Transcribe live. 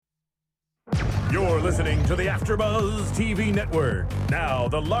You're listening to the AfterBuzz TV Network, now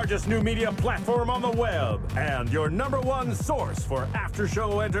the largest new media platform on the web and your number one source for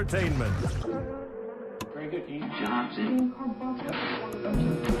after-show entertainment. Very good, Ian Johnson.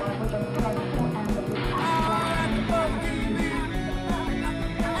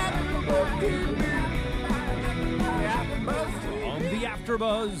 On the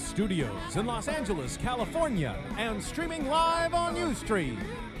AfterBuzz Studios in Los Angeles, California, and streaming live on Ustream.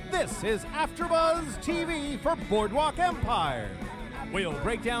 This is AfterBuzz TV for Boardwalk Empire. We'll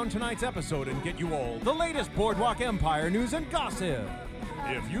break down tonight's episode and get you all the latest Boardwalk Empire news and gossip.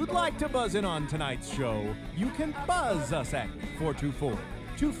 If you'd like to buzz in on tonight's show, you can buzz us at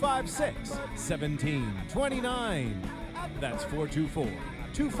 424-256-1729. That's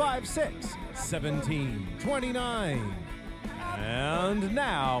 424-256-1729. And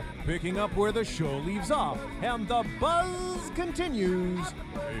now, picking up where the show leaves off and the buzz continues,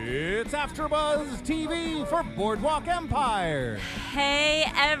 it's AfterBuzz TV for Boardwalk Empire. Hey,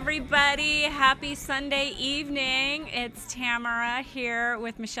 everybody. Happy Sunday evening. It's Tamara here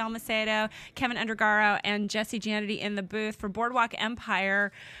with Michelle Macedo, Kevin Undergaro, and Jesse Janity in the booth for Boardwalk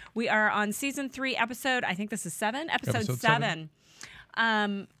Empire. We are on Season 3, I think this is 7? Episode 7.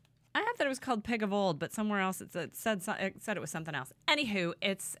 I have that it was called Pig of Old, but somewhere else it said it was something else. Anywho,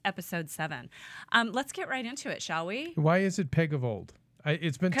 it's episode 7. Let's get right into it, shall we? Why is it Peg of Old?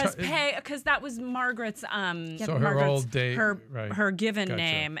 It's been because that was Margaret's. So her Margaret's, old date, her given Gotcha.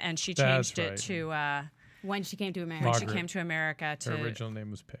 name, and she That's changed it to when she came to America. when she came to America her original name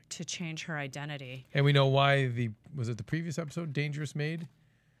was Peg. to change her identity. And we know why was it the previous episode, Dangerous Maid?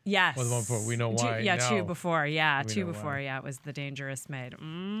 Yes. Or the one before, we know why. Two before. Yeah, We two know before. why. Yeah, it was the Dangerous Maid.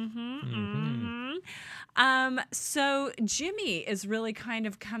 So Jimmy is really kind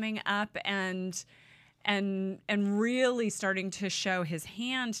of coming up and really starting to show his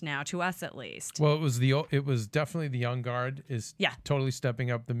hand now, to us at least. Well, it was definitely the young guard is totally stepping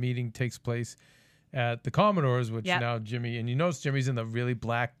up. The meeting takes place at the Commodores, which now Jimmy, and you notice Jimmy's in the really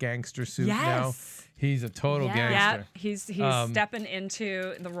black gangster suit now. He's a total gangster. Yeah, he's stepping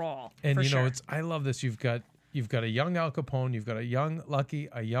into the role. And for you know, sure. I love this. You've got a young Al Capone, you've got a young Lucky,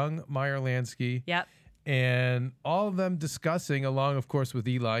 a young Meyer Lansky. Yep. And all of them discussing, along, of course, with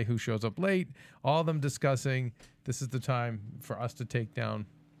Eli, who shows up late, all of them discussing, this is the time for us to take down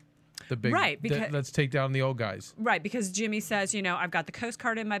the big... Right, because... let's take down the old guys. Right, because Jimmy says, I've got the Coast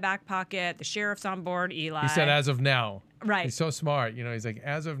Guard in my back pocket, the sheriff's on board, Eli. He said, as of now. Right. He's so smart. He's like,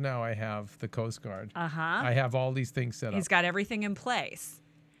 as of now, I have the Coast Guard. Uh-huh. I have all these things set up. He's got everything in place.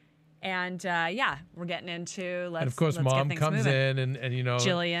 And, we're getting into and of course, Mom comes in and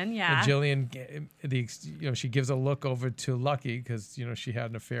Jillian, And Jillian, she gives a look over to Lucky because, she had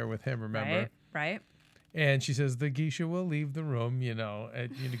an affair with him, remember? Right. And she says, the geisha will leave the room,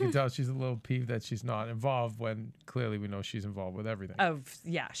 and you can tell she's a little peeved that she's not involved when clearly we know she's involved with everything. Oh,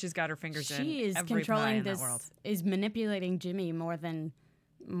 yeah. She's got her fingers in She is every pie controlling in this, that world. is manipulating Jimmy more than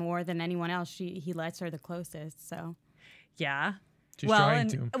anyone else. He lets her the closest, so. Yeah. She's trying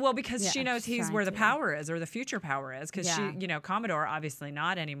to. Well, because she knows she's he's trying where the to. power is, or the future power is, because she, Commodore, obviously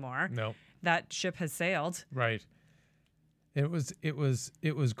not anymore. No. That ship has sailed. Right. It was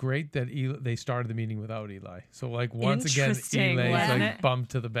great that they started the meeting without Eli. So once again, Interesting, Eli's wasn't it?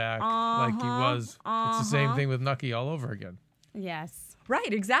 bumped to the back like he was. It's the same thing with Nucky all over again. Yes.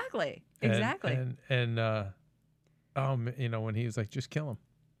 Right. Exactly. And when he was like, just kill him.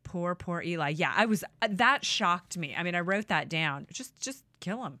 Poor Eli. Yeah, that shocked me. I mean, I wrote that down. Just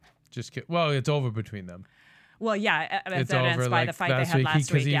kill him. Well, it's over between them. Well, yeah, as It's evidenced over by the fight they had last week.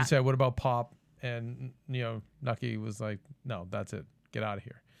 Because he said, what about Pop? And, Nucky was like, no, that's it. Get out of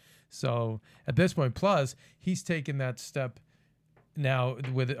here. So at this point, plus he's taken that step now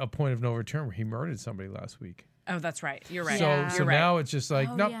with a point of no return where he murdered somebody last week. Oh, that's right. You're right. So now it's just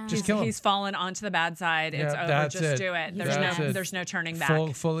like, nope, just kill him. He's fallen onto the bad side. It's over. Just do it. There's no turning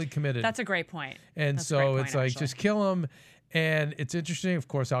back. Fully committed. That's a great point. And that's a great point, it's like, actually. just kill him. And it's interesting. Of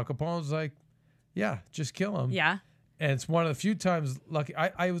course, Al Capone's like, yeah, just kill him. Yeah. And it's one of the few times Lucky.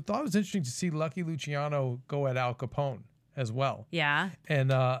 I thought it was interesting to see Lucky Luciano go at Al Capone as well. Yeah.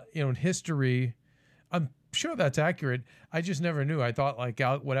 And in history, I'm sure that's accurate. I just never knew. I thought Al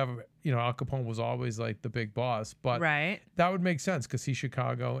Capone was always like the big boss, but that would make sense because he's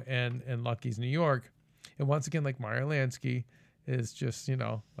Chicago and Lucky's New York. And once again, like Meyer Lansky is just,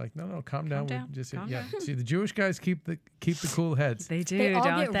 no, calm down. Calm down. See, the Jewish guys keep the cool heads. They do, They all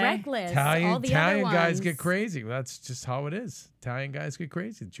don't get they? reckless. Italian, all the Italian other guys ones. get crazy. That's just how it is. Italian guys get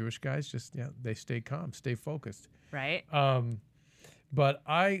crazy. The Jewish guys just, they stay calm, stay focused. Right. But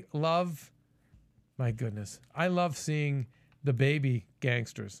I love, my goodness, I love seeing the baby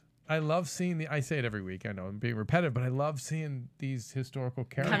gangsters. I love seeing I say it every week. I know I'm being repetitive, but I love seeing these historical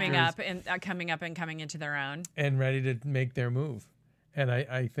characters coming up and coming into their own and ready to make their move. And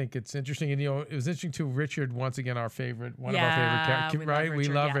I think it's interesting. And, you know, it was interesting too. Richard, once again, one of our favorite characters, right? We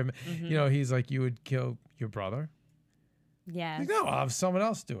love him. Mm-hmm. You know, he's like, you would kill your brother. Yeah. No, I'll have someone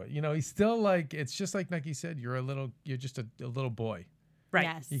else do it. You know, he's still like, it's just like Nikki said, you're just a little boy. Right.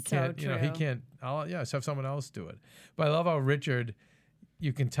 Yes, He can't, so you know, he can't, just have someone else do it. But I love how Richard,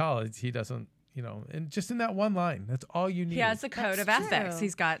 you can tell he doesn't, you know, and just in that one line, that's all you need. He has a code of ethics.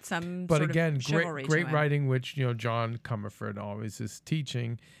 He's got some but sort again, of chivalry great to him. writing, which, you know, John Comerford always is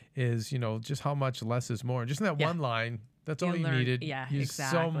teaching is, you know, just how much less is more. Just in that one line, that's all you needed. Yeah, you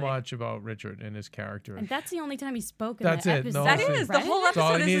exactly. so much about Richard and his character. And that's the only time he spoke in That's the it. episode. No, That that's is. it. The whole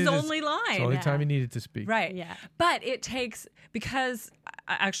episode is his That's only line. It's the only time he needed to speak. Right. Yeah. But it takes, because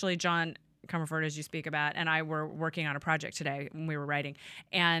actually John Comerford, as you speak about, and I were working on a project today when we were writing,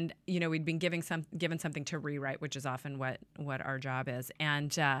 and you know we'd been given something to rewrite, which is often what our job is,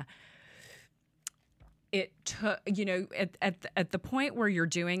 and it took, you know, at the point where you're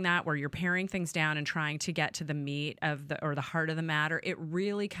doing that, where you're paring things down and trying to get to the meat of the heart of the matter, it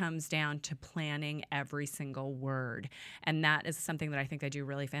really comes down to planning every single word, and that is something that I think they do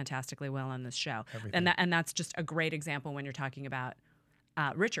really fantastically well on this show. Everything. And that's just a great example when you're talking about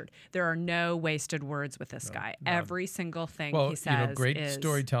Richard. There are no wasted words with this guy. none. Every single thing he says, you know, great is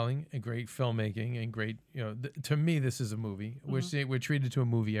storytelling and great filmmaking and great, you know, to me, this is a movie. We're treated to a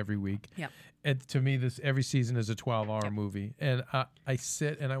movie every week. Yeah. And to me, every season is a 12-hour movie. And I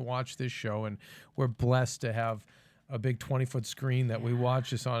sit and I watch this show, and we're blessed to have a big 20-foot screen that we watch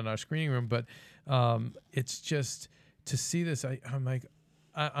this on in our screening room. But it's just to see this, I'm like,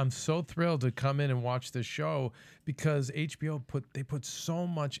 I'm so thrilled to come in and watch this show because HBO put so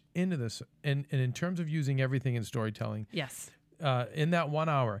much into this, and in terms of using everything in storytelling. Yes. In that 1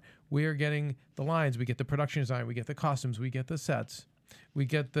 hour, we are getting the lines, we get the production design, we get the costumes, we get the sets, we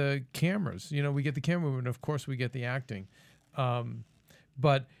get the cameras. You know, we get the camera movement, of course, we get the acting.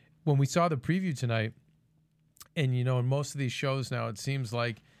 But when we saw the preview tonight, and you know, in most of these shows now, it seems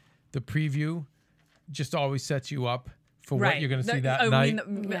like the preview just always sets you up for what you're going to see that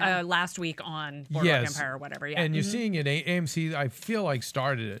night. Last week on Boardwalk Empire or whatever. Yeah. And you're seeing it. AMC, I feel like,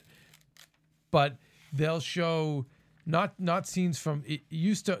 started it. But they'll show not scenes from... It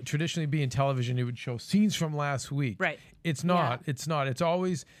used to traditionally be in television, it would show scenes from last week. Right. It's not. It's not. It's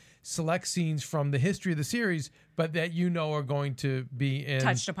always select scenes from the history of the series, but that you know are going to be in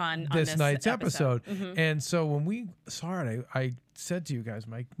touched upon this on night's episode. And so when we saw it, I said to you guys,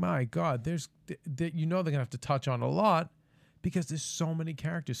 my God, you know they're going to have to touch on a lot because there's so many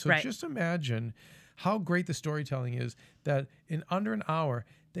characters. So just imagine how great the storytelling is that in under an hour,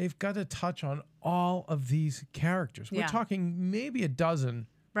 they've got to touch on all of these characters. We're talking maybe a dozen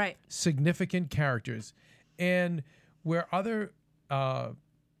significant characters. And where other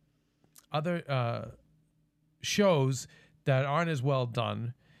shows that aren't as well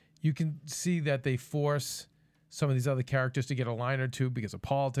done, you can see that they force some of these other characters to get a line or two because of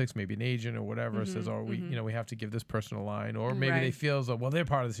politics, maybe an agent or whatever says, "Oh, we have to give this person a line," or maybe they feel as though, well, they're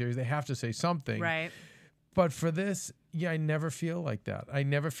part of the series, they have to say something. Right. But for this, I never feel like that. I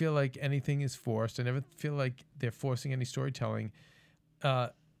never feel like anything is forced. I never feel like they're forcing any storytelling.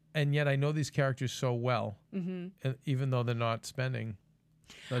 And yet I know these characters so well, even though they're not spending,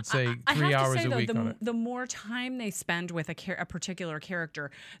 let's say, 3 hours a week on it. The more time they spend with a particular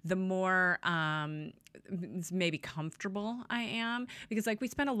character, the more maybe comfortable I am. Because like we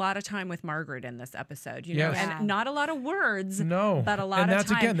spent a lot of time with Margaret in this episode, you know, and not a lot of words, but a lot of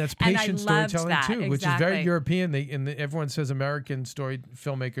time. And that's patient storytelling too, which is very European. Everyone says American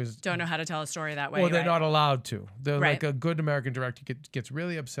filmmakers don't know how to tell a story that way. Well, they're not allowed to. They're like a good American director gets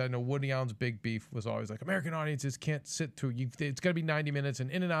really upset. And Woody Allen's big beef was always like, American audiences can't sit through. It's got to be 90 minutes and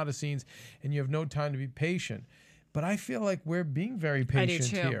in and out of scenes, and you have no time to be patient. But I feel like we're being very patient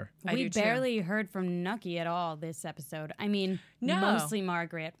here. We barely heard from Nucky at all this episode. I mean, mostly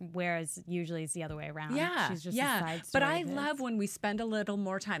Margaret, whereas usually it's the other way around. Yeah, she's just a side story. But I love when we spend a little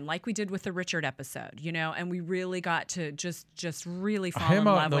more time, like we did with the Richard episode, you know, and we really got to just really fall in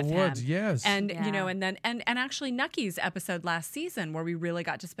love with him. Woods, yes. And you know, and then and actually Nucky's episode last season, where we really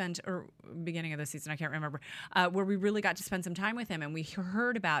got to spend, or beginning of the season, I can't remember, where we really got to spend some time with him, and we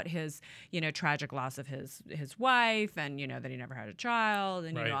heard about his, you know, tragic loss of his wife, and you know that he never had a child,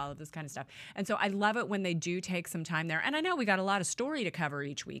 and you know all of this kind of stuff. And so I love it when they do take some time there. And I know we got a lot of story to cover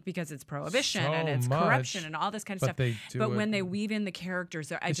each week because it's prohibition and it's corruption and all this kind of stuff. But when they weave in the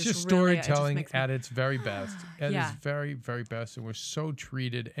characters, it's just storytelling at its very best. At its very, very best, and we're so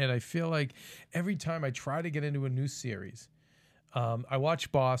treated. And I feel like every time I try to get into a new series, I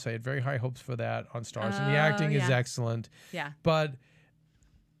watched Boss. I had very high hopes for that on Starz, and the acting is excellent. Yeah, but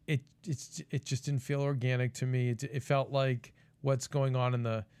it just didn't feel organic to me. It felt like what's going on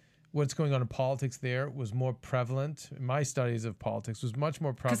in politics there was more prevalent. My studies of politics was much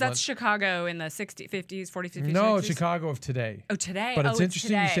more prevalent. Because that's Chicago in the 60s, 50s, 40s, 50s, No, 60s? Chicago of today. Oh, today? But it's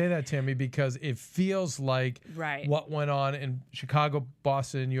interesting today. you say that, Tammy, because it feels like what went on in Chicago,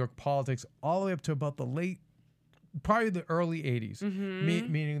 Boston, and New York politics all the way up to about probably the early 80s.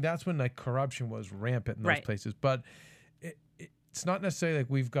 Meaning that's when like corruption was rampant in those places. But it's not necessarily like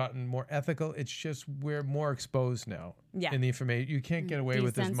we've gotten more ethical. It's just we're more exposed now in the information. You can't get away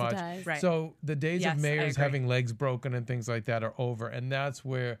with as much. Right. So the days of mayors having legs broken and things like that are over. And that's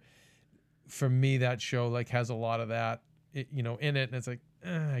where, for me, that show like has a lot of that, in it. And it's like,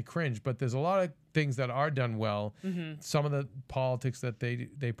 I cringe. But there's a lot of things that are done well. Some of the politics that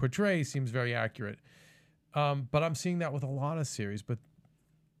they portray seems very accurate. But I'm seeing that with a lot of series.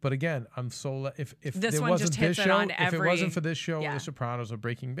 But again, I'm so if this there one wasn't just hits this it show, on if it wasn't for this show, yeah. The Sopranos or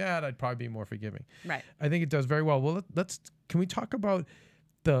Breaking Bad, I'd probably be more forgiving. Right. I think it does very well. Well, can we talk about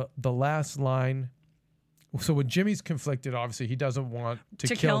the last line? So when Jimmy's conflicted, obviously he doesn't want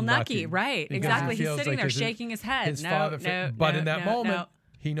to kill Nucky. Right. Exactly. He's sitting there shaking his head. But in that moment,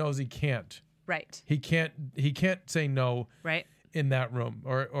 he knows he can't. Right. He can't say no. Right. In that room,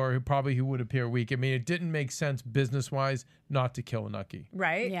 or probably he would appear weak. I mean, it didn't make sense business wise not to kill Nucky.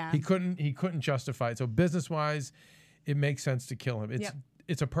 Right. Yeah. He couldn't justify it. So business wise, it makes sense to kill him.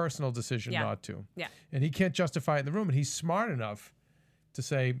 It's a personal decision not to. Yeah. And he can't justify it in the room. And he's smart enough to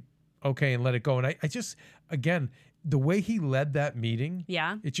say, okay, and let it go. And I just, again, the way he led that meeting,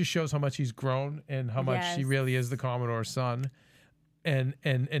 it just shows how much he's grown and how much he really is the Commodore's son, and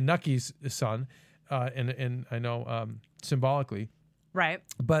Nucky's son. And I know symbolically. Right.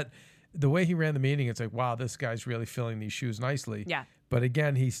 But the way he ran the meeting, it's like, wow, this guy's really filling these shoes nicely. Yeah. But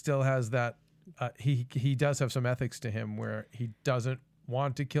again, he still has that, he does have some ethics to him where he doesn't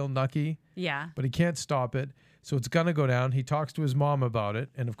want to kill Nucky. Yeah. But he can't stop it. So it's going to go down. He talks to his mom about it.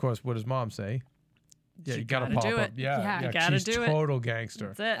 And of course, what does mom say? Yeah, you got to pop up. Yeah, you gotta she's do it. Total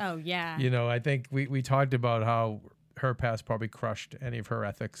gangster. That's it. Oh, yeah. I think we talked about how her past probably crushed any of her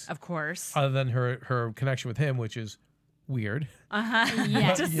ethics. Of course. Other than her connection with him, which is weird.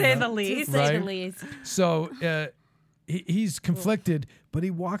 Yeah. To say the least. To say the least. So he's conflicted, but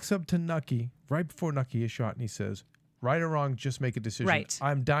he walks up to Nucky right before Nucky is shot and he says, right or wrong, just make a decision. Right.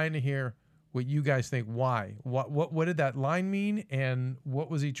 I'm dying to hear what you guys think. Why? What did that line mean? And what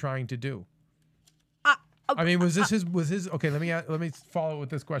was he trying to do? I mean, was his okay? Let me follow with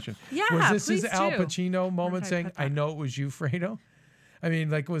this question. Yeah, was this his please Al do. Pacino moment saying, "I know it was you, Fredo"? I mean,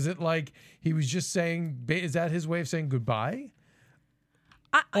 like, was it like he was just saying? Is that his way of saying goodbye?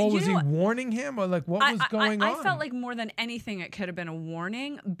 Or was he warning him, or like what was going on? I felt like more than anything, it could have been a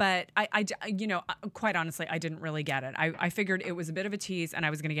warning. But I quite honestly, I didn't really get it. I figured it was a bit of a tease, and I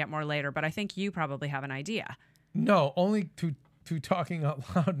was going to get more later. But I think you probably have an idea. No, only to talking out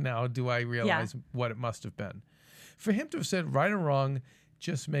loud now do I realize what it must have been. For him to have said, right or wrong,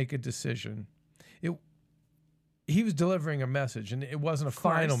 just make a decision. He was delivering a message, and it wasn't a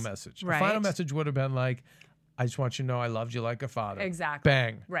final message. Right. A final message would have been like, I just want you to know I loved you like a father. Exactly.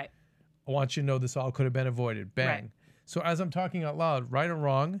 Bang. Right. I want you to know this all could have been avoided. Bang. Right. So as I'm talking out loud, right or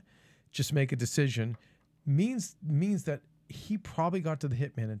wrong, just make a decision means that he probably got to the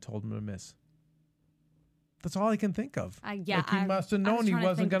hitman and told him to miss. That's all I can think of. Yeah, he must have known he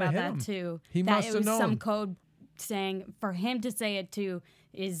wasn't going to hit him. Too. He must have known. Some code saying for him to say it too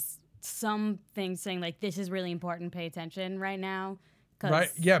is something saying like this is really important. Pay attention right now. Right?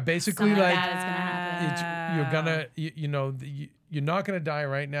 Yeah. Basically, like that is gonna happen. you're not going to die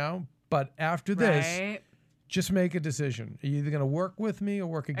right now, but after this, just make a decision. Are you either going to work with me or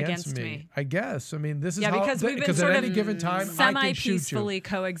work against me? I guess. I mean, this is because we've been sort at of any given time, semi-peacefully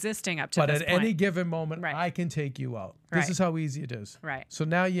coexisting up to this point. But at any given moment, I can take you out. This is how easy it is. Right. So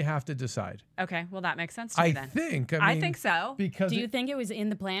now you have to decide. Okay. Well, that makes sense to me then. I think so. Because do you think it was in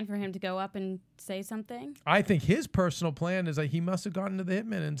the plan for him to go up and say something? I think his personal plan is like he must have gotten to the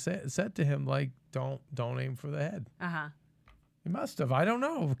hitman and said to him like, "Don't aim for the head." He must have. I don't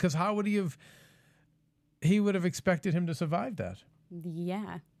know, because how would he have? He would have expected him to survive that.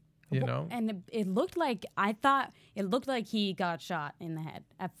 Yeah. And it looked like he got shot in the head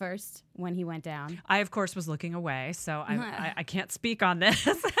at first when he went down. I, of course, was looking away, so I can't speak on this.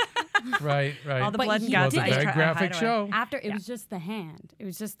 Right. All the blood and guts. It was a very graphic show. After it was just the hand. It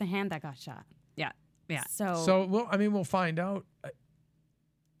was just the hand that got shot. Yeah. So we'll find out.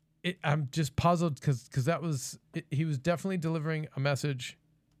 I'm just puzzled because he was definitely delivering a message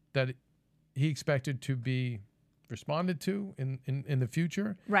that he expected to be responded to in the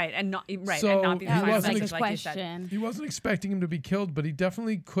future. Right, and not right, So and not be the he final wasn't message, like you said. question. He wasn't expecting him to be killed, but he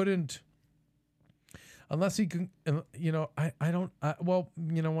definitely couldn't. Unless he can, I don't. Well,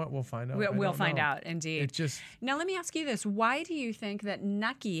 you know what? We'll find out. We'll find out, indeed. It just Now, let me ask you this: why do you think that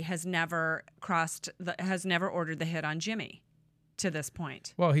Nucky has never ordered the hit on Jimmy to this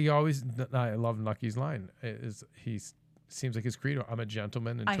point? well, he always. I love Nucky's line. He seems like his credo. I'm a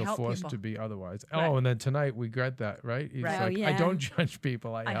gentleman until help forced people. to be otherwise. Right. Oh, and then tonight we read that, right? He's Right. like, Oh, yeah. I don't judge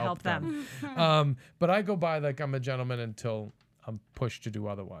people. I help them. But I go by like I'm a gentleman until I'm pushed to do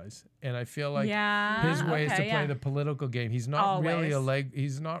otherwise. And I feel like his way is to play the political game. He's not really a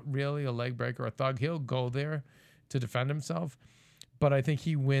leg breaker or a thug. He'll go there to defend himself, but I think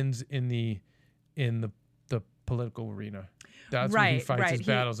he wins in the political arena. That's where he fights his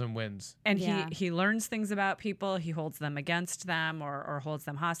battles and wins. And he learns things about people. He holds them against them or holds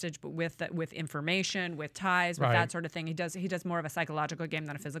them hostage, but with information, with ties, with that sort of thing. He does more of a psychological game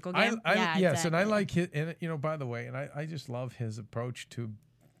than a physical game. Yes, exactly. and I like his. And by the way, and I just love his approach to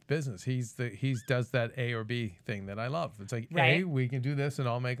business. He does that A or B thing that I love. It's like A, we can do this and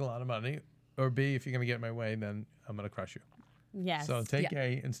I'll make a lot of money, or B, if you're gonna get in my way, then I'm gonna crush you. Yes. So take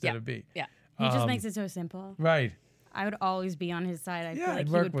A instead of B. Yeah. He just makes it so simple. Right. I would always be on his side. I feel I'd like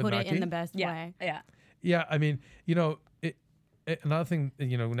he work would with put it Nucky. in the best way. Yeah. Yeah, I mean, another thing,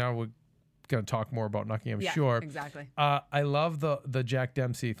 now we're going to talk more about Nucky, I'm sure. Exactly. I love the Jack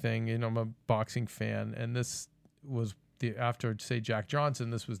Dempsey thing. I'm a boxing fan, and this was after, say, Jack Johnson,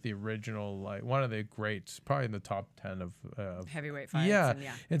 this was the original, like one of the greats, probably in the top 10 of heavyweight fights. Yeah.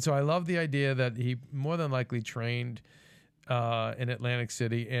 And so I love the idea that he more than likely trained in Atlantic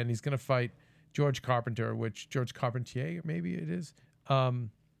City, and he's going to fight George Carpentier, maybe it is.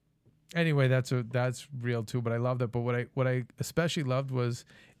 Anyway, that's real too. But I love that. But what I especially loved was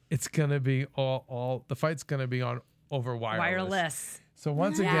it's gonna be all the fight's gonna be on over wireless. So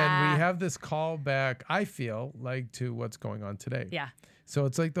once again, we have this call back. I feel like to what's going on today. Yeah. So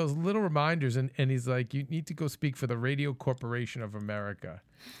it's like those little reminders, and he's like, you need to go speak for the Radio Corporation of America.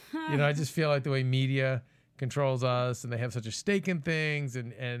 I just feel like the way media controls us, and they have such a stake in things,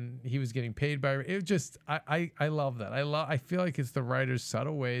 and he was getting paid by it. Just I love that. I feel like it's the writer's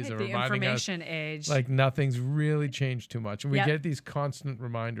subtle ways of the reminding us, information age, like nothing's really changed too much, and we get these constant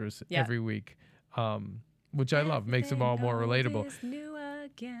reminders every week, which I love. Makes them all more relatable. Is new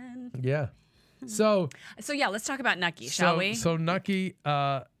again. Yeah. So yeah, let's talk about Nucky, shall we? So Nucky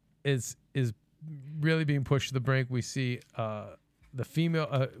is really being pushed to the brink. We see a female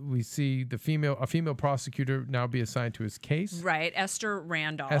prosecutor now be assigned to his case. Right, Esther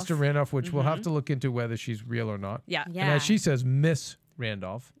Randolph, which we'll have to look into whether she's real or not. Yeah. And as she says, Miss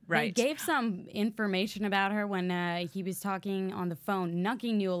Randolph. Right. They gave some information about her when he was talking on the phone.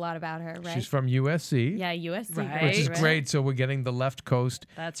 Nucky knew a lot about her, right? She's from USC. Yeah, USC. Right. Which is great. So we're getting the left coast.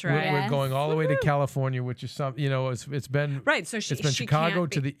 That's We're right. going all the way to California, which is it's been right. So it's been Chicago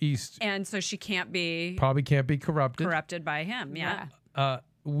to the east, and so she can't be corrupted by him. Yeah.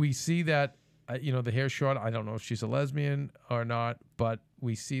 We see that the hair short. I don't know if she's a lesbian or not, but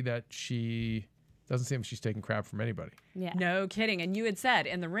we see that she doesn't seem she's taking crap from anybody. Yeah. No kidding. And you had said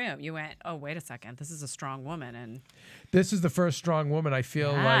in the room, you went, "Oh, wait a second, this is a strong woman." And this is the first strong woman I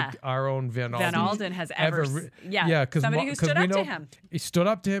feel like our own Van Alden has ever. Because somebody who stood up to him. He stood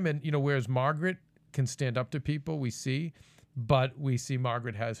up to him, and whereas Margaret can stand up to people, we see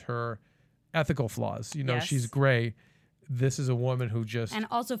Margaret has her ethical flaws. She's gray. This is a woman who just and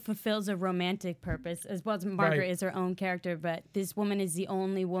also fulfills a romantic purpose as well as Margaret is her own character, but this woman is the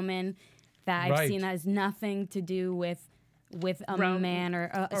only woman that I've seen that has nothing to do with a man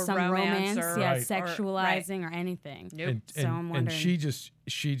or some romance or, sexualizing or anything. Nope. So I'm wondering. And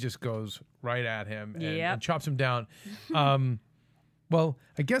she just goes right at him and chops him down. Well,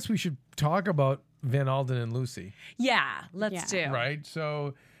 I guess we should talk about Van Alden and Lucy. Yeah, let's do. Right.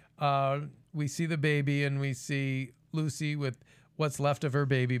 So we see the baby, and we see Lucy with what's left of her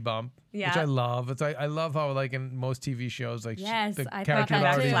baby bump, which I love. I love how, like in most TV shows, like the character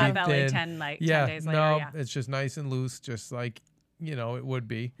already flat belly thin. 10 days later. It's just nice and loose, just like it would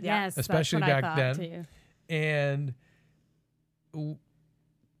be. Yes, especially back then. Too. And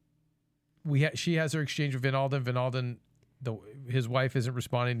she has her exchange with Van Alden. Van Alden, his wife isn't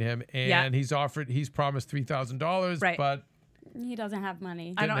responding to him, and he's promised $3,000, but he doesn't have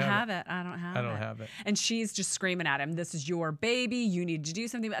money. I don't have it. I don't have it. And she's just screaming at him, "This is your baby. You need to do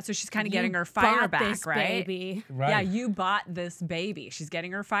something." So she's kind of getting her fire back, this right? Baby. Right? Yeah, you bought this baby. She's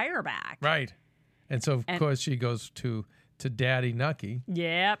getting her fire back. Right. And so, of course, she goes to Daddy Nucky.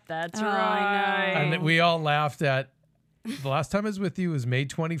 Yep, that's right. I know. And we all laughed at the last time I was with you was May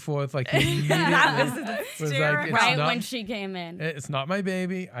 24th. Like, he immediately was like, right when she came in. It's not my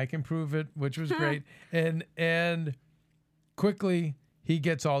baby. I can prove it, which was great. And quickly, he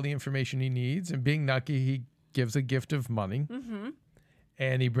gets all the information he needs. And being Nucky, he gives a gift of money. Mm-hmm.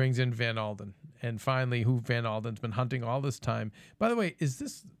 And he brings in Van Alden. And finally, who Van Alden's been hunting all this time. By the way, this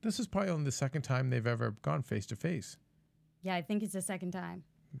is probably only the second time they've ever gone face to face. Yeah, I think it's the second time.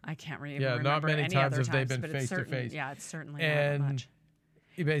 I can't remember. Yeah, not many times have they been face to face. Yeah, it's certainly and not much.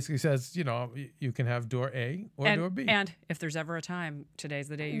 He basically says, you can have door A or door B. And if there's ever a time, today's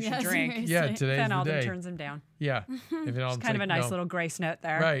the day you should drink. Seriously. Yeah, today's Van the Alden day. turns him down. Yeah. It's kind of a nice little grace note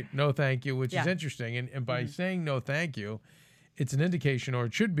there. Right. No, thank you, which is interesting. And by saying no, thank you, it's an indication, or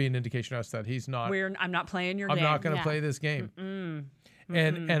it should be an indication to us that he's not. I'm not playing your game. I'm not going to play this game.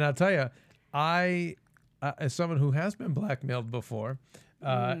 And I'll tell you, I, as someone who has been blackmailed before,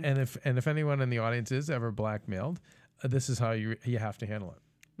 and if anyone in the audience is ever blackmailed, this is how you have to handle it.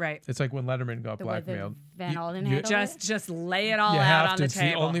 Right. It's like when Letterman got blackmailed. Van Alden handled it? Just lay it all out on the table.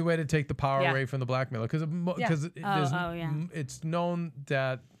 It's the only way to take the power away from the blackmailer, because it's known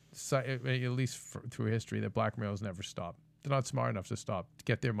that at least through history that blackmailers never stop. They're not smart enough to stop, to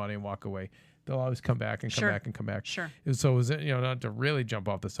get their money and walk away. They'll always come back and come back and come back. Sure. So it was, not to really jump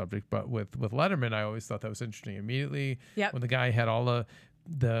off the subject, but with Letterman, I always thought that was interesting. Immediately, when the guy had all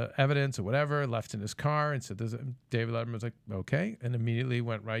the evidence or whatever left in his car and said, David Letterman was like, okay, and immediately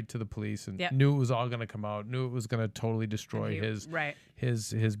went right to the police and knew it was all going to come out, knew it was going to totally destroy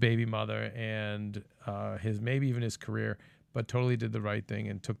his baby mother and maybe even his career, but totally did the right thing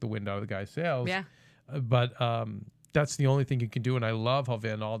and took the wind out of the guy's sails. Yeah. But that's the only thing you can do, and I love how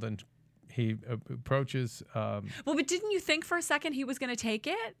Van Alden he approaches. Well, but didn't you think for a second he was going to take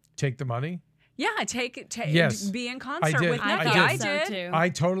it? Take the money? Yeah, yes. Be in concert with Nucky. I did. So too. I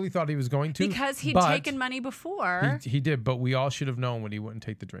totally thought he was going to. Because he'd taken money before. He did, but we all should have known when he wouldn't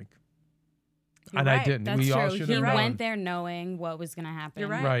take the drink. You're right. I didn't. That's we true. all should He have known. went there knowing what was going to happen. You're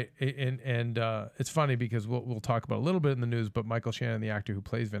right. Right. And it's funny because we'll talk about a little bit in the news, but Michael Shannon, the actor who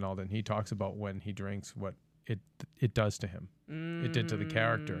plays Van Alden, he talks about when he drinks what it does to him. It did to the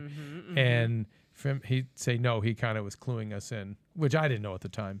character. And he'd say no, he kind of was cluing us in, which I didn't know at the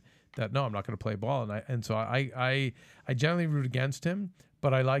time, that no, I'm not going to play ball. And so I generally root against him,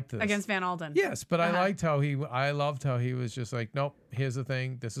 but I liked this. Against Van Alden. Yes, but I loved how he was just like, nope, here's the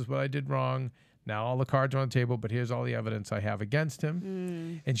thing. This is what I did wrong. Now all the cards are on the table, but here's all the evidence I have against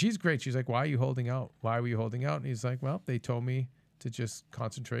him. And she's great. She's like, why are you holding out? Why were you holding out? And he's like, well, they told me to just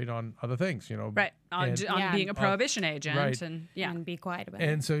concentrate on other things, Right. On being a prohibition agent. Right. And be quiet about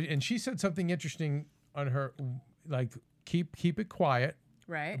it. And she said something interesting on her, like, keep it quiet.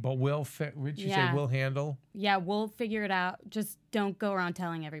 Right. But say we'll handle? Yeah, we'll figure it out. Just don't go around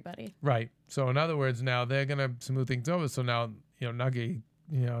telling everybody. Right. So in other words, now they're going to smooth things over. So now, Nucky,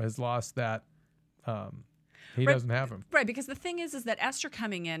 has lost that. He doesn't have him. Right, because the thing is that Esther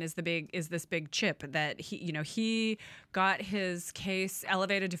coming in is this big chip that he got his case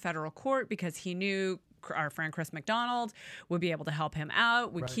elevated to federal court because he knew our friend Chris McDonald would be able to help him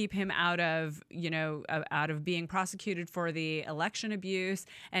out, would keep him out of being prosecuted for the election abuse,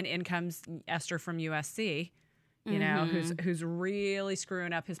 and in comes Esther from USC. Who's really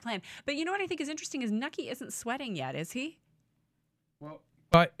screwing up his plan. But you know what I think is interesting is Nucky isn't sweating yet, is he? Well,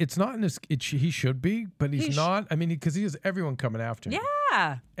 but it's not in his. He should be, but he's not. I mean, because he has everyone coming after him.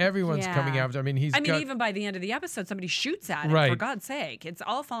 Yeah, everyone's coming after. I mean, even by the end of the episode, somebody shoots at him. For God's sake, it's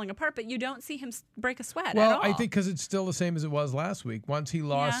all falling apart. But you don't see him break a sweat. Well, at all. I think because it's still the same as it was last week. Once he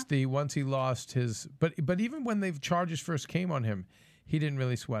lost his, but even when the charges first came on him, he didn't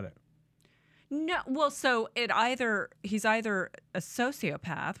really sweat it. No, well, so he's either a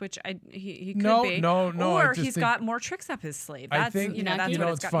sociopath, which he could be, or he's got more tricks up his sleeve. That's, I think that's what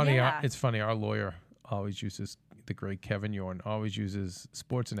it's funny. Yeah. It's funny. Our lawyer always uses, the great Kevin Yorn always uses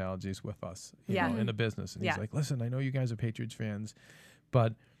sports analogies with us, in the business, and he's like, "Listen, I know you guys are Patriots fans,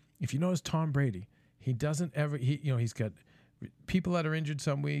 but if you notice Tom Brady, he doesn't ever he's got people that are injured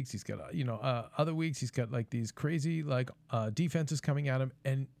some weeks. He's got other weeks he's got like these crazy defenses coming at him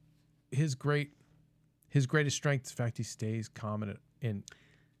and." His greatest strength is the fact he stays calm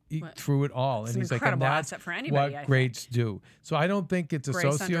through it all, and he's like, and that's for anybody, what greats do. So I don't think it's a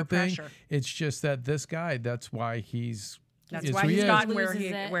socio thing. It's just that this guy. That's why he's. That's why he's gotten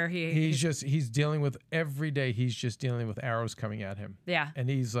he's dealing with every day. He's just dealing with arrows coming at him. Yeah, and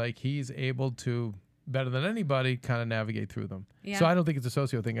he's able to better than anybody kind of navigate through them. Yeah. So I don't think it's a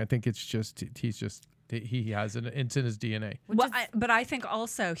socio thing. I think it's just he's just. He has it. It's in his DNA. Well, but I think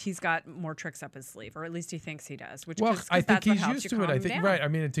also he's got more tricks up his sleeve, or at least he thinks he does. I think he's used to it. I think right. I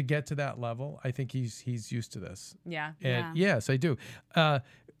mean, to get to that level, I think he's used to this. Yeah. And yes, I do.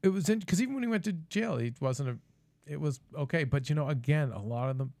 It was because even when he went to jail, he wasn't it was okay. But again, a lot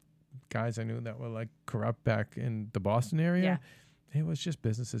of the guys I knew that were like corrupt back in the Boston area, it was just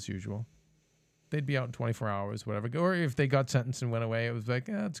business as usual. They'd be out in 24 hours, whatever. Or if they got sentenced and went away, it was like,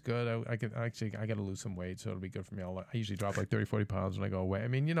 it's good. I got to lose some weight, so it'll be good for me. I usually drop like 30, 40 pounds when I go away. I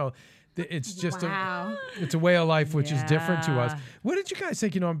mean, it's just it's a way of life, which is different to us. What did you guys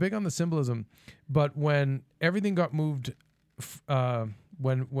think? I'm big on the symbolism, but when everything got moved,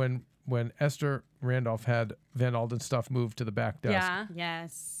 when Esther Randolph had Van Alden stuff moved to the back desk.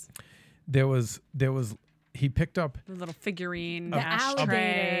 Yes. There was. He picked up the little figurine,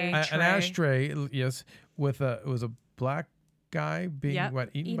 ashtray, an ashtray, yes, it was a black guy being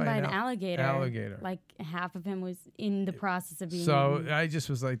eaten by an alligator. Like half of him was in the process of being eaten. I just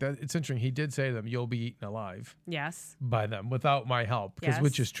was like that. It's interesting. He did say to them, "You'll be eaten alive." Yes. By them without my help,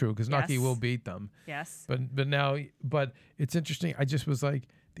 which is true, because Nucky will beat them. Yes. But it's interesting. I just was like,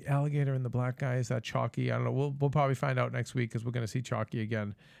 the alligator and the black guy, is that Chalky? I don't know. We'll probably find out next week because we're going to see Chalky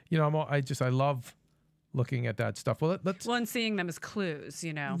again. I love looking at that stuff. Well, and seeing them as clues,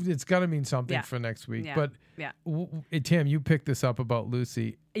 It's got to mean something for next week. Yeah. But Tim, you picked this up about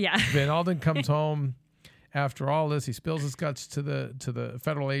Lucy. Yeah. Van Alden comes home after all this. He spills his guts to the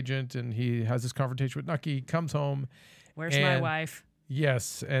federal agent, and he has this confrontation with Nucky. He comes home. Where's my wife?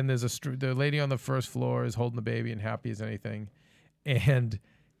 Yes, and there's the lady on the first floor is holding the baby and happy as anything, and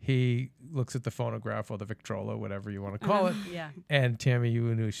he looks at the phonograph or the Victrola, whatever you want to call it. Yeah. And Tammy, you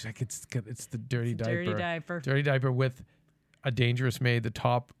knew, she's like, it's the dirty diaper. Dirty diaper with A Dangerous Maid, the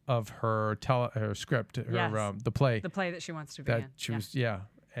top of her script, the play. The play that she wants to be in. She was,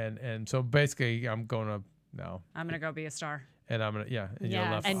 And so basically, I'm going to go be a star. And I'm going to, and you're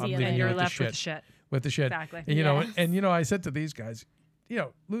left. And you're left with the shit. With the shit. Exactly. And I said to these guys,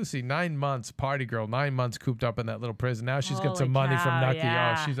 Lucy, 9 months, party girl, 9 months cooped up in that little prison. Now she's got some money from Nucky.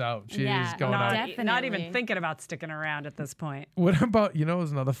 Yeah. Oh, she's out. She's going out. Definitely. Not even thinking about sticking around at this point. What about,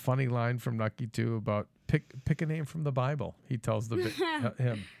 there's another funny line from Nucky, too, about pick a name from the Bible. He tells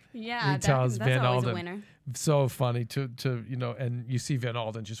him. Yeah, he tells that's Van always Alden. A winner. So funny to and you see Van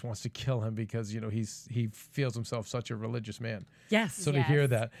Alden just wants to kill him because he feels himself such a religious man. Yes. So to hear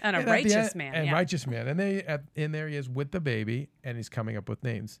that and a righteous man. And righteous man, and in there he is with the baby, and he's coming up with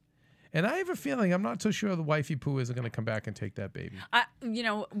names. And I have a feeling, I'm not so sure the wifey poo isn't going to come back and take that baby.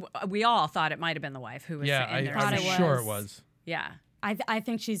 We all thought it might have been the wife who was in there. I'm sure it was. Yeah. I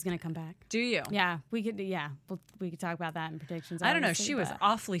think she's gonna come back. Do you? Yeah, we could. Yeah, we could talk about that in predictions. I don't know. She was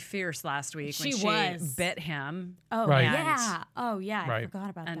awfully fierce last week when she bit him. Oh right. Yeah. Oh yeah. Right. I forgot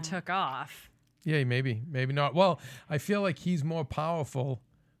about that. And took off. Yeah, maybe not. Well, I feel like he's more powerful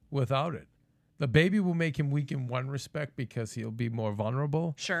without it. The baby will make him weak in one respect because he'll be more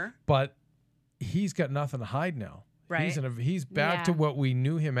vulnerable. Sure. But he's got nothing to hide now. Right. He's back to what we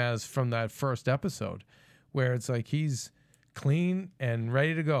knew him as from that first episode, where it's like he's clean and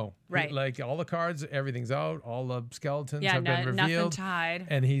ready to go. Right. Like all the cards, everything's out. All the skeletons have been revealed. Nothing to hide.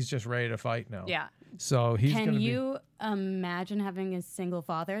 And he's just ready to fight now. Yeah. So he's going to be... Can you imagine having a single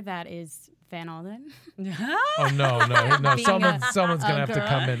father that is Van Alden? Oh, no. Someone's going to have to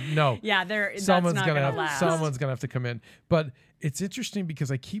come in. No. Yeah, someone's going to last. Someone's going to have to come in. But it's interesting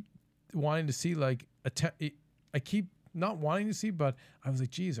because I keep wanting to see I keep not wanting to see, but I was like,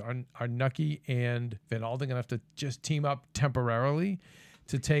 geez, are Nucky and Van Alden going to have to just team up temporarily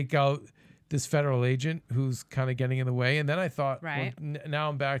to take out this federal agent who's kind of getting in the way? And then I thought, well, now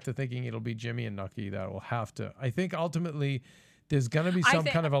I'm back to thinking it'll be Jimmy and Nucky that will have to. I think ultimately there's going to be some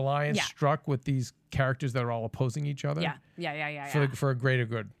kind of alliance struck with these characters that are all opposing each other. Yeah. For a greater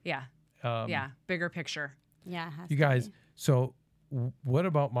good. Yeah. Bigger picture. Yeah. You guys, so what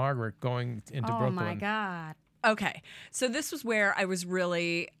about Margaret going into Brooklyn? Oh my God. Okay, so this was where I was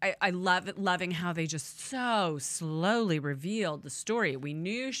really, I loving how they just so slowly revealed the story. We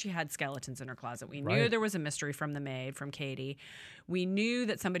knew she had skeletons in her closet. We knew there was a mystery from the maid, from Katie. We knew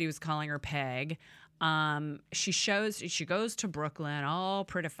that somebody was calling her Peg. She goes to Brooklyn, all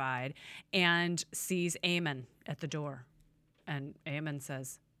prettified, and sees Eamon at the door. And Eamon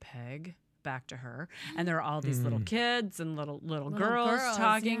says, Peg? Back to her, and there are all these little kids and little girls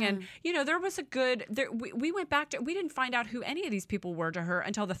talking, and there was a good we went back to, we didn't find out who any of these people were to her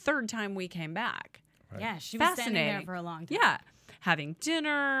until the third time we came back. Yeah, she was standing there for a long time. Yeah, having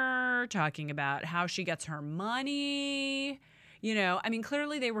dinner, talking about how she gets her money. I mean,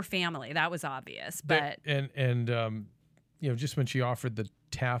 clearly they were family. That was obvious, but and just when she offered the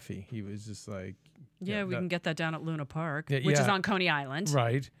taffy, he was just like, Yeah, we can get that down at Luna Park, which is on Coney Island.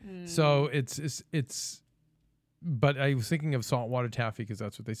 Right. So it's. But I was thinking of saltwater taffy because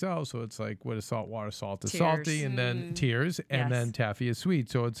that's what they sell. So it's like, what is saltwater? Salt is salty, and then tears, and then taffy is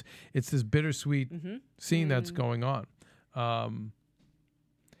sweet. So it's this bittersweet scene that's going on.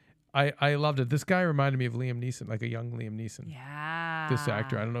 I loved it. This guy reminded me of Liam Neeson, like a young Liam Neeson. Yeah. This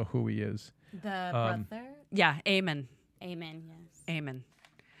actor, I don't know who he is. The brother? Yeah, Eamon. Eamon, yes. Eamon.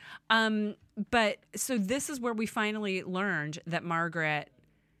 But so this is where we finally learned that Margaret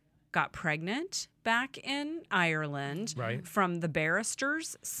got pregnant back in Ireland from the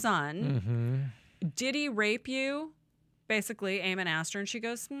barrister's son. Did he rape you? Basically, Eamon asked her, and she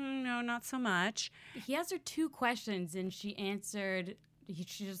goes, no, not so much. He asked her 2 questions, and she answered,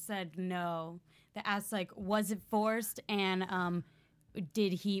 she just said no. They asked, like, was it forced, and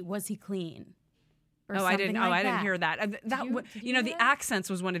was he clean? I didn't hear that. The accents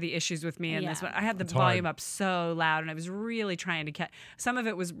was one of the issues with me in this one. I had the volume up so loud, and I was really trying to catch. Some of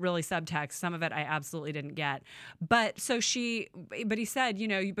it was really subtext. Some of it I absolutely didn't get. But he said,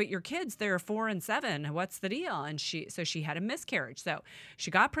 but your kids, they're 4 and 7. What's the deal? And she had a miscarriage. So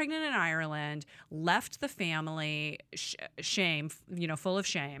she got pregnant in Ireland, left the family, full of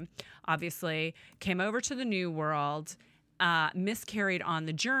shame, obviously, came over to the New World, miscarried on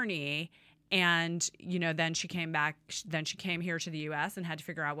the journey. And, then she came back, then she came here to the U.S. and had to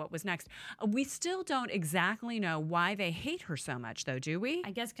figure out what was next. We still don't exactly know why they hate her so much, though, do we?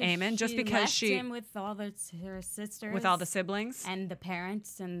 I guess because she left him with all her sisters. With all the siblings? And the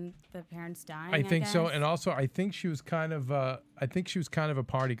parents dying, I think so. And also, I think she was kind of a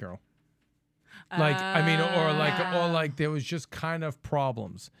party girl. Or there was just kind of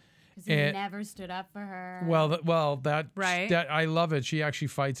problems. Because he never stood up for her. That I love it. She actually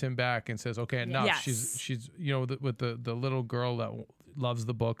fights him back and says, "Okay, enough." Yes. She's with the little girl that loves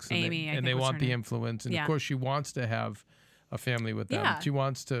the books, and Amy, and they want the influence, and of course she wants to have a family with them. She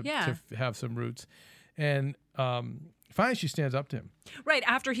wants to have some roots, and finally she stands up to him. Right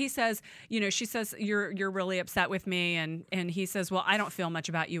after he says, she says, "You're really upset with me," and he says, "Well, I don't feel much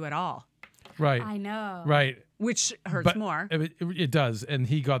about you at all." Right. I know. Right. Which hurts more. It does. And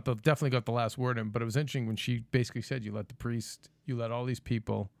he definitely got the last word in. But it was interesting when she basically said, you let all these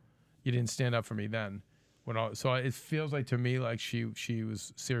people, you didn't stand up for me then. So it feels like to me like she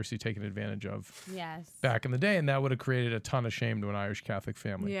was seriously taken advantage of back in the day. And that would have created a ton of shame to an Irish Catholic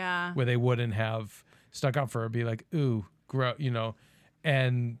family. Yeah. Where they wouldn't have stuck up for her, be like, ooh,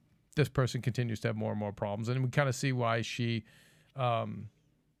 and this person continues to have more and more problems. And we kind of see why she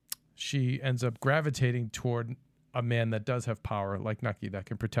ends up gravitating toward a man that does have power, like Nucky, that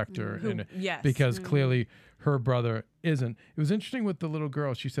can protect her. Because clearly her brother isn't. It was interesting with the little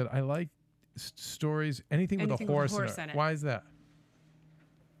girl. She said, I like stories, anything with a horse in it. Why is that?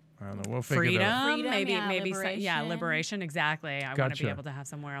 I don't know. We'll figure it out. Freedom, maybe liberation. Liberation, exactly. I want to be able to have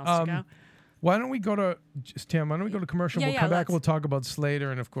somewhere else to go. Why don't we go to commercial? We'll come back and we'll talk about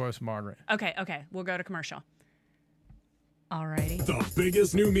Slater and, of course, Margaret. Okay. We'll go to commercial. Alrighty. The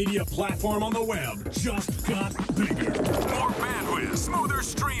biggest new media platform on the web just got bigger. More bandwidth, smoother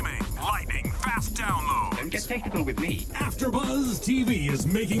streaming, lightning fast download. Don't get technical with me. AfterBuzz TV is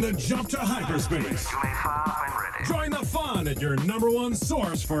making the jump to hyperspace. Join the fun at your number 1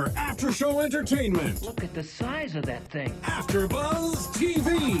 source for after-show entertainment. Look at the size of that thing. AfterBuzz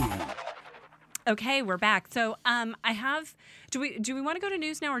TV. Okay, we're back. So I have. Do we want to go to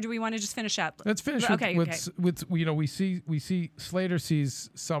news now, or do we want to just finish up? Let's finish with we see Slater sees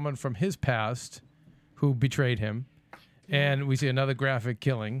someone from his past who betrayed him, and we see another graphic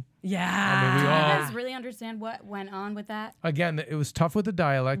killing. Yeah. I mean, do you guys really understand what went on with that? Again, it was tough with the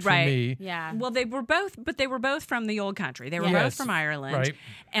dialect for me. Yeah. Well, they were both from the old country. They were both from Ireland.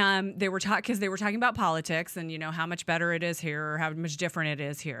 Right. They were talking about politics and how much better it is here or how much different it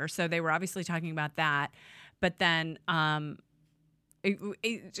is here. So they were obviously talking about that. But then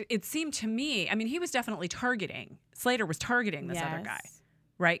it seemed to me, I mean, he was definitely Slater was targeting this other guy.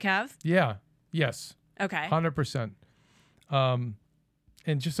 Right, Kev? Yeah. Yes. Okay. 100%.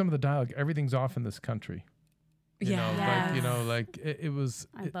 And just some of the dialogue, everything's off in this country. You know, it was.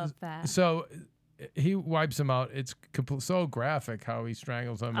 I love that. So he wipes him out. It's so graphic how he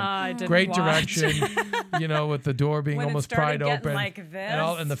strangles him. Great direction, with the door being almost pried open, like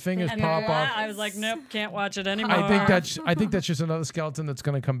this, and the fingers pop off. I was like, nope, can't watch it anymore. I think that's just another skeleton that's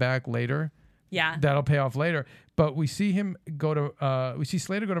going to come back later. Yeah. That'll pay off later. But we see him go to, we see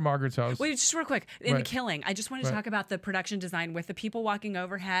Slater go to Margaret's house. Wait, just real quick. In The Killing, I just wanted to talk about the production design with the people walking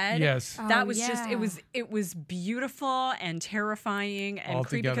overhead. Yes. That was just, it was beautiful and terrifying and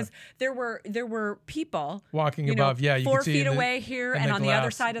creepy because there were people walking above, you 4 could see feet away here and on the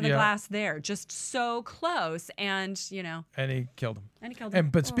other side of the glass there, just so close. And, And he killed him.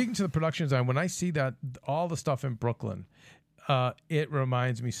 But speaking to the production design, when I see that, all the stuff in Brooklyn, it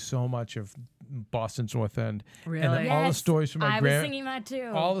reminds me so much of Boston's North End. Really? And all the stories from my I was thinking that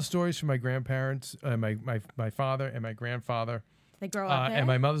too. All the stories from my grandparents, my father and my grandfather. They grow up there? And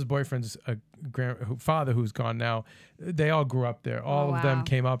my mother's boyfriend's father, who's gone now, they all grew up there. All of them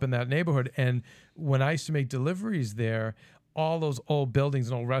came up in that neighborhood. And when I used to make deliveries there, all those old buildings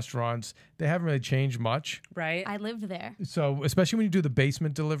and old restaurants, they haven't really changed much. Right. I lived there. So especially when you do the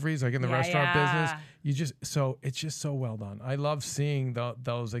basement deliveries, like in the restaurant business, it's just so well done. I love seeing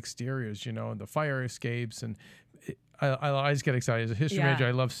those exteriors, and the fire escapes, and I just get excited. As a history major,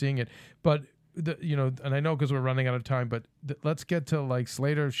 I love seeing it. But and I know because we're running out of time, but let's get to like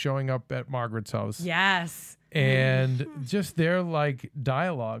Slater showing up at Margaret's house. Yes. And just their like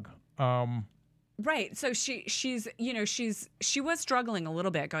dialogue. Right. So she was struggling a little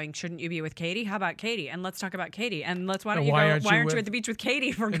bit, going, shouldn't you be with Katie? How about Katie? And let's talk about Katie. And why aren't you at the beach with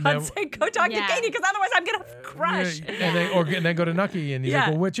Katie? For God's sake, go talk to Katie, because otherwise I'm gonna crush. And then go to Nucky, and he's like,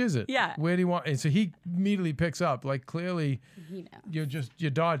 well, which is it? Yeah. Where do you want? And so he immediately picks up, like clearly you're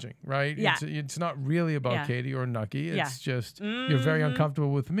dodging, right? Yeah. It's not really about Katie or Nucky. It's just you're very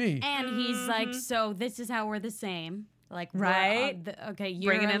uncomfortable with me. And he's like, so this is how we're the same. Like, right? Okay,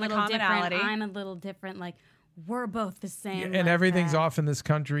 you're bringing a in the little commonality. different. I'm a little different. Like, we're both the same. And everything's off in this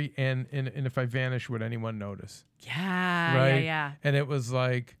country. And if I vanish, would anyone notice? Yeah. Right? Yeah. And it was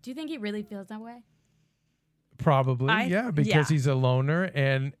like. Do you think he really feels that way? Probably, because he's a loner,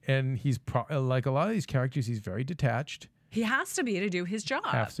 and he's like a lot of these characters. He's very detached. He has to be to do his job.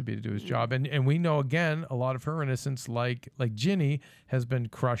 Job. And we know, again, a lot of her innocence, like Ginny, has been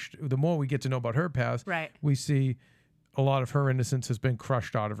crushed. The more we get to know about her past, we see a lot of her innocence has been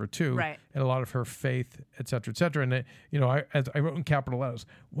crushed out of her too. Right. And a lot of her faith, et cetera, et cetera. And, I wrote in capital letters,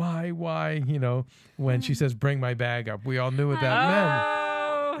 why, when she says, bring my bag up, we all knew what that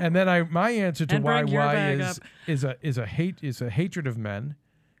meant. And then my answer to why is a hatred of men,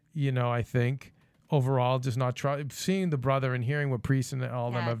 I think. Overall, just not seeing the brother and hearing what Priest and all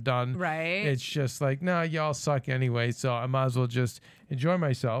of them have done. Right. It's just like, no, y'all suck anyway, so I might as well just enjoy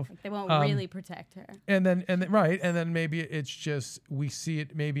myself. They won't really protect her. And then maybe it's just we see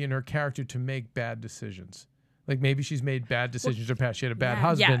it maybe in her character to make bad decisions. Like maybe she's made bad decisions in her past. She had a bad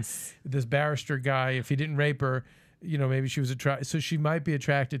husband. Yes. This barrister guy, if he didn't rape her, maybe she was attracted. So she might be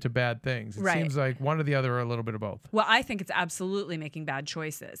attracted to bad things. It seems like one or the other, or a little bit of both. Well, I think it's absolutely making bad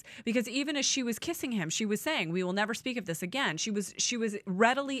choices, because even as she was kissing him, she was saying, "We will never speak of this again." She was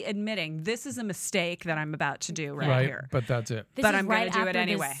readily admitting, "This is a mistake that I'm about to do right here." But that's it. But I'm going to do it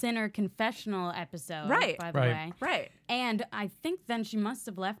anyway. The Sinner confessional episode, right? By the way, right. And I think then she must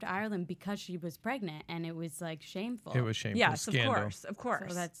have left Ireland because she was pregnant, and it was like shameful. It was shameful. Yes, scandal. of course.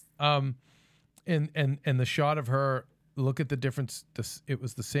 So that's and the shot of her, look at the difference. It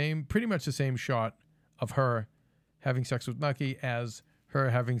was pretty much the same shot of her having sex with Nucky as her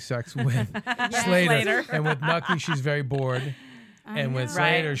having sex with Slater. And with Nucky, she's very bored. And with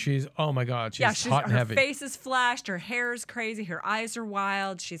Slater, she's, oh my God, she's hot and heavy. Her face is flashed, her hair is crazy, her eyes are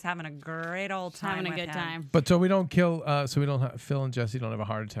wild. She's having a great old time. Having a good time. But so we don't kill, Phil and Jesse don't have a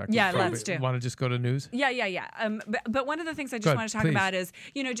heart attack. Yeah, let's do. Want to just go to news? Yeah. But one of the things I just want to talk about is,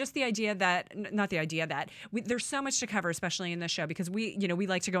 just the idea that, not the idea that, there's so much to cover, especially in this show, because we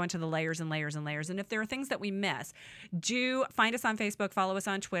like to go into the layers and layers and layers. And if there are things that we miss, do find us on Facebook, follow us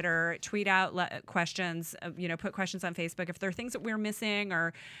on Twitter, tweet out questions, put questions on Facebook. If there are things that we're missing,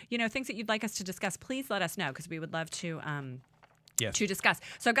 or things that you'd like us to discuss, please let us know, because we would love to discuss.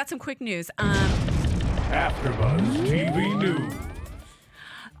 So I've got some quick news. AfterBuzz TV News.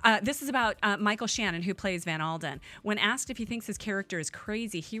 This is about Michael Shannon, who plays Van Alden. When asked if he thinks his character is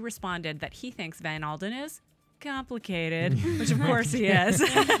crazy, he responded that he thinks Van Alden is complicated, which of course he is.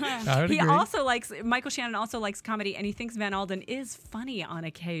 Michael Shannon also likes comedy, and he thinks Van Alden is funny on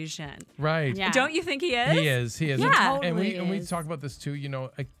occasion. Right. Yeah. Don't you think he is? He is. Yeah. And we talk about this too,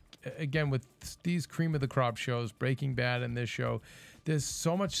 again, with these cream of the crop shows, Breaking Bad and this show, there's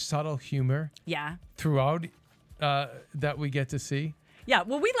so much subtle humor throughout that we get to see. Yeah,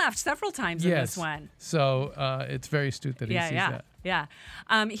 well, we laughed several times in this one. So it's very astute that he sees that. Yeah.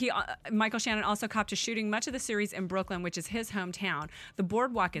 Michael Shannon also copped to shooting much of the series in Brooklyn, which is his hometown. The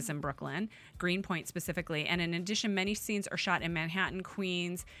Boardwalk is in Brooklyn, Greenpoint specifically. And in addition, many scenes are shot in Manhattan,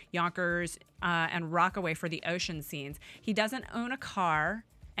 Queens, Yonkers, and Rockaway for the ocean scenes. He doesn't own a car.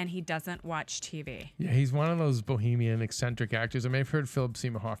 And he doesn't watch TV. Yeah, he's one of those bohemian, eccentric actors. I mean, I've heard Philip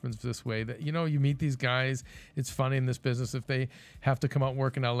Seymour Hoffman's this way, that, you meet these guys. It's funny in this business if they have to come out and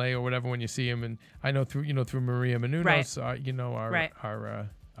work in L.A. or whatever when you see them. And I know through Maria Menounos,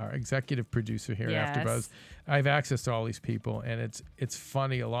 our executive producer here at AfterBuzz, I have access to all these people, and it's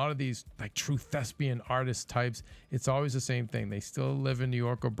funny. A lot of these like true thespian artist types, it's always the same thing. They still live in New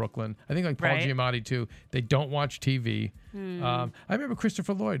York or Brooklyn. I think like Paul Giamatti too. They don't watch TV. I remember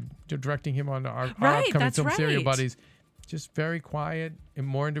Christopher Lloyd directing him on our upcoming film Serial Buddies. Just very quiet and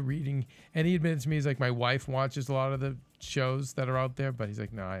more into reading. And he admitted to me, he's like, my wife watches a lot of the shows that are out there, but he's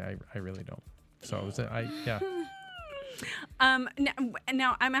like, no, I really don't. So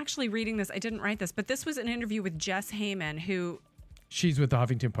Now I'm actually reading this. I didn't write this, but this was an interview with Jess Heyman, who... She's with the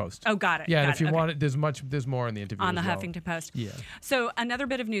Huffington Post. Oh, got it. Yeah, and if you want it, there's more in the interview on the Huffington Post. Yeah. So another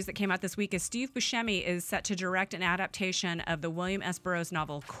bit of news that came out this week is Steve Buscemi is set to direct an adaptation of the William S. Burroughs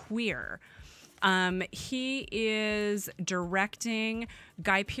novel Queer. He is directing.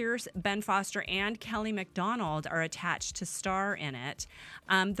 Guy Pearce, Ben Foster, and Kelly MacDonald are attached to star in it.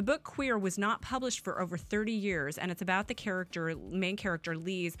 The book Queer was not published for over 30 years, and it's about the main character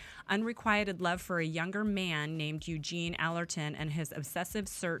Lee's unrequited love for a younger man named Eugene Allerton and his obsessive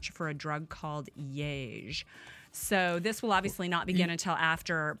search for a drug called Yage. So this will obviously not begin until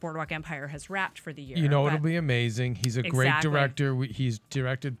after Boardwalk Empire has wrapped for the year. It'll be amazing. He's a great director. He's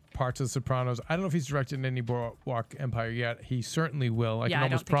directed parts of The Sopranos. I don't know if he's directed any Boardwalk Empire yet. He certainly will. I can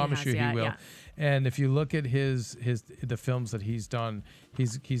almost promise you he will. Yeah. And if you look at the films that he's done,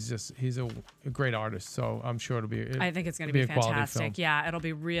 he's a great artist. So I'm sure it'll be. I think it's going to be fantastic. Yeah, it'll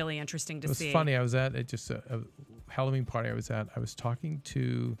be really interesting to see. It was funny. I was at a Halloween party I was at. I was talking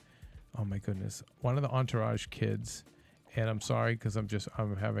to, oh my goodness, one of the Entourage kids, and I'm sorry because I'm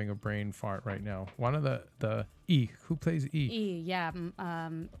having a brain fart right now. One of the E, who plays E? E, yeah.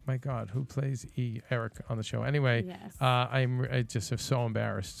 My God, who plays E? Eric on the show. Anyway, yes. I just am so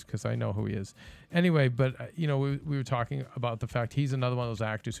embarrassed because I know who he is. Anyway, but we were talking about the fact he's another one of those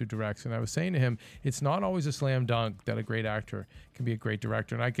actors who directs, and I was saying to him, it's not always a slam dunk that a great actor can be a great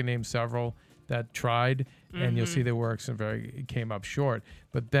director, and I can name several that tried, and you'll see their works and came up short.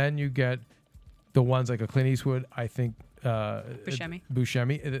 But then you get the ones like a Clint Eastwood, I think.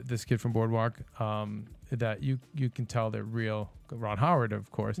 Buscemi, this kid from Boardwalk, that you can tell they're real. Ron Howard,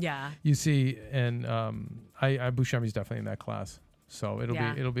 of course. Yeah. You see, and Buscemi's definitely in that class. So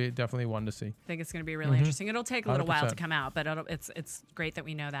it'll be definitely one to see. I think it's going to be really interesting. It'll take a little 100%. While to come out, but it's great that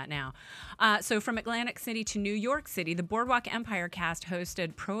we know that now. So from Atlantic City to New York City, the Boardwalk Empire cast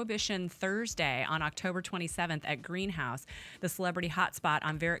hosted Prohibition Thursday on October 27th at Greenhouse, the celebrity hotspot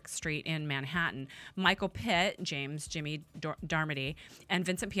on Varick Street in Manhattan. Michael Pitt, Jimmy Darmody, and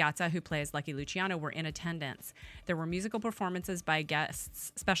Vincent Piazza, who plays Lucky Luciano, were in attendance. There were musical performances by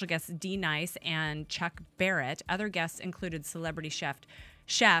special guests D. Nice and Chuck Barrett. Other guests included celebrity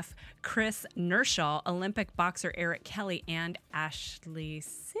chef Chris Nerschel, Olympic boxer Eric Kelly, and Ashley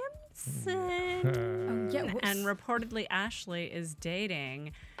Simpson. And reportedly Ashley is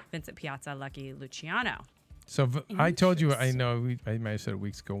dating Vincent Piazza, Lucky Luciano. So I told you, I know, I might have said it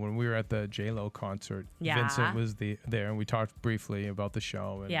weeks ago, when we were at the J-Lo concert, Vincent was there, and we talked briefly about the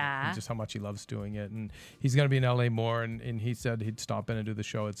show and just how much he loves doing it. And he's going to be in L.A. more, and he said he'd stop in and do the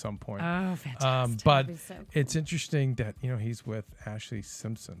show at some point. Oh, fantastic. But so cool. It's interesting that, he's with Ashley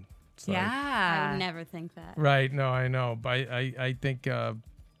Simpson. I would never think that. Right, no, I know. But I think, that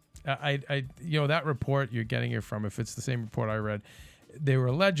report you're getting it from, if it's the same report I read, they were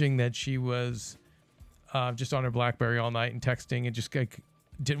alleging that she was... just on her BlackBerry all night and texting and just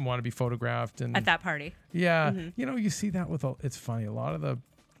didn't want to be photographed. And at that party. Yeah. Mm-hmm. You see that it's funny. A lot of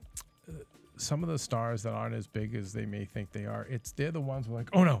some of the stars that aren't as big as they may think they are, they're the ones who are like,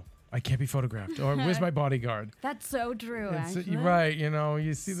 oh no, I can't be photographed. Or where's my bodyguard? That's so true, actually. Right.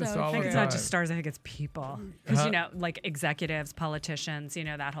 You see this all the time. I think it's not just stars. I think it's people. Because, like executives, politicians,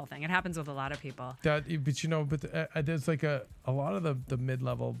 that whole thing. It happens with a lot of people. There's like a lot of the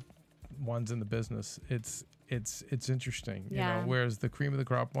mid-level ones in the business, it's interesting, whereas the cream of the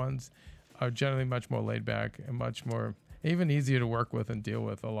crop ones are generally much more laid back and much more even easier to work with and deal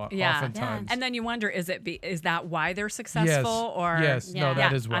with oftentimes. And then you wonder, is that why they're successful? Yes. No,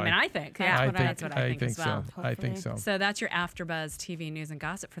 that is why. I mean, I think that's what I think as well. I think so. So that's your AfterBuzz TV news and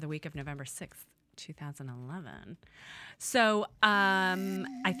gossip for the week of November 6th, 2011. So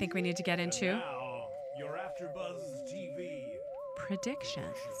I think we need to get into your AfterBuzz TV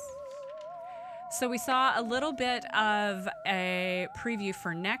predictions. So we saw a little bit of a preview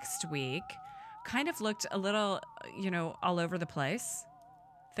for next week. Kind of looked a little, all over the place.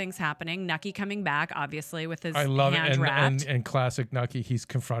 Things happening. Nucky coming back, obviously, with his hand wrapped. And classic Nucky, he's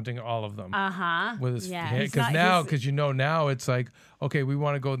confronting all of them. With his hand. Because now it's like, okay, we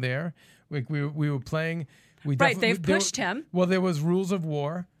want to go there. We were playing. They've pushed him. Well, there was rules of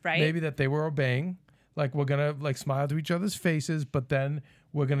war, right? Maybe that they were obeying. Like, we're going to smile to each other's faces, but then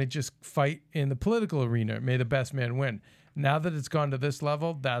we're going to just fight in the political arena. May the best man win. Now that it's gone to this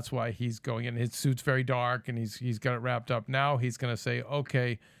level, that's why he's going in. His suit's very dark, and he's got it wrapped up. Now he's going to say,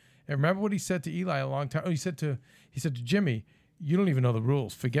 okay. And remember what he said to Eli a long time. He said to Jimmy, "You don't even know the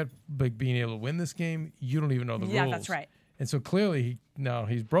rules. Forget being able to win this game. You don't even know the rules." Yeah, that's right. And so clearly,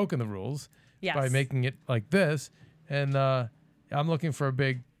 he's broken the rules by making it like this. And I'm looking for a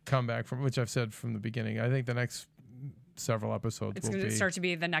big comeback, from which I've said from the beginning. I think the next several episodes it's going to start to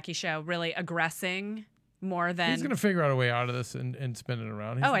be the Nucky show, really aggressing. More than he's going to figure out a way out of this and spin it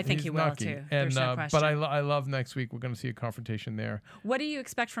around. I think he will too. There's no question. But I love next week. We're going to see a confrontation there. What do you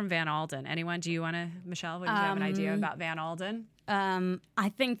expect from Van Alden? Anyone? Do you want to, Michelle? Do you have an idea about Van Alden?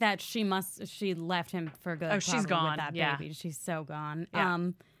 I think that she left him for good. Oh, she's gone. With that baby. She's so gone.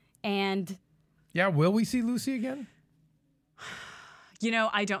 Yeah. Will we see Lucy again?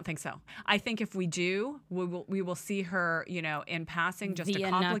 I don't think so. I think if we do, we will see her, in passing, just to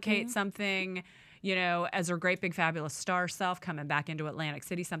complicate something. As her great big fabulous star self coming back into Atlantic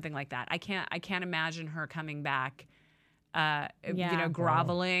City, something like that. I can't imagine her coming back,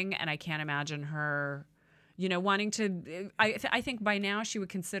 groveling, and I can't imagine her, wanting to. I think by now she would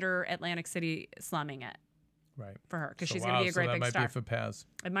consider Atlantic City slumming it, right, for her, because she's going to be a great big star. That might be a Paz.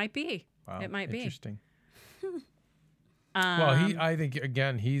 It might be. Wow, it might be interesting. I think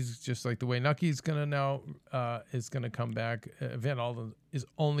again, he's just like the way Nucky's gonna now is gonna come back. Van Alden is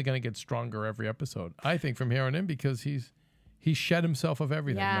only gonna get stronger every episode. I think from here on in, because he's shed himself of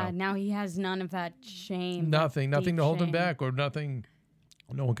everything. Yeah, now he has none of that shame. Nothing to hold him back, or nothing.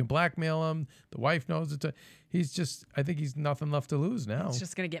 No one can blackmail him. The wife knows it. I think he's nothing left to lose now. It's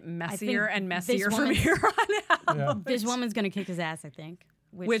just gonna get messier and messier from here on out. Yeah. This woman's gonna kick his ass, I think.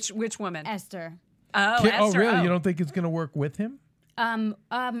 Which woman? Esther. Oh, Esther. Oh, really? You don't think it's going to work with him?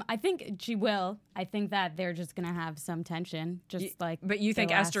 I think she will. I think that they're just going to have some tension, But you think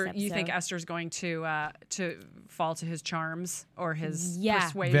Esther? You think Esther's going to fall to his charms or his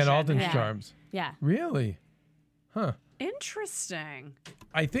persuasion? Van Alden's charms. Yeah. Really? Huh. Interesting.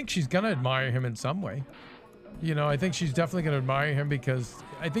 I think she's going to admire him in some way. I think she's definitely going to admire him, because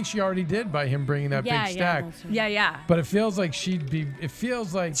I think she already did by him bringing that big stack. Yeah. But it feels like she'd be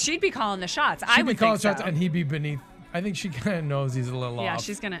calling the shots. I would think so. And he'd be beneath. I think she kind of knows he's a little off. Yeah,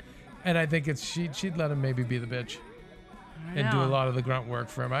 she's going to. And I think she'd let him maybe be the bitch and do a lot of the grunt work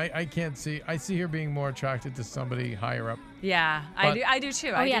for him. I see her being more attracted to somebody higher up. Yeah, I do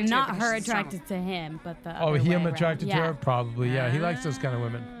too. Not her attracted to him, but the other him way attracted around. to her? Probably, yeah. He likes those kind of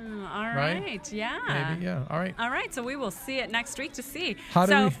women. All right. Yeah. Maybe, yeah. All right. So we will see it next week to see.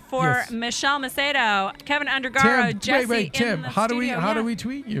 For Michelle Macedo, Kevin Undergaro, Jesse Tim, how do we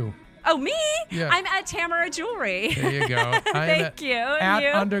tweet you? Oh, me? Yeah. I'm at Tamara Jewelry. There you go. Thank you. At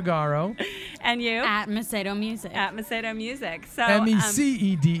Undergaro. And you? At Macedo Music. At Macedo Music. So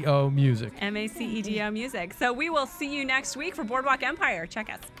MECEDO Music. MACEDO Music. So we will see you next week for Boardwalk Empire.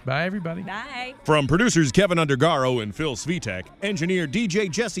 Check us. Bye, everybody. Bye. From producers Kevin Undergaro and Phil Svitek, engineer DJ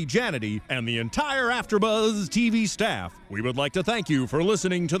Jesse Janity, and the entire AfterBuzz TV staff, we would like to thank you for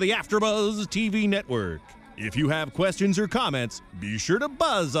listening to the AfterBuzz TV network. If you have questions or comments, be sure to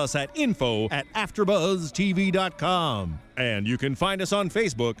buzz us at info@AfterBuzzTV.com. And you can find us on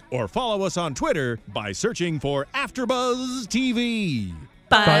Facebook or follow us on Twitter by searching for AfterBuzz TV.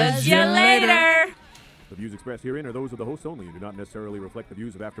 Buzz you later. The views expressed herein are those of the hosts only and do not necessarily reflect the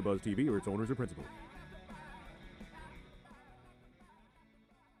views of AfterBuzz TV or its owners or principals.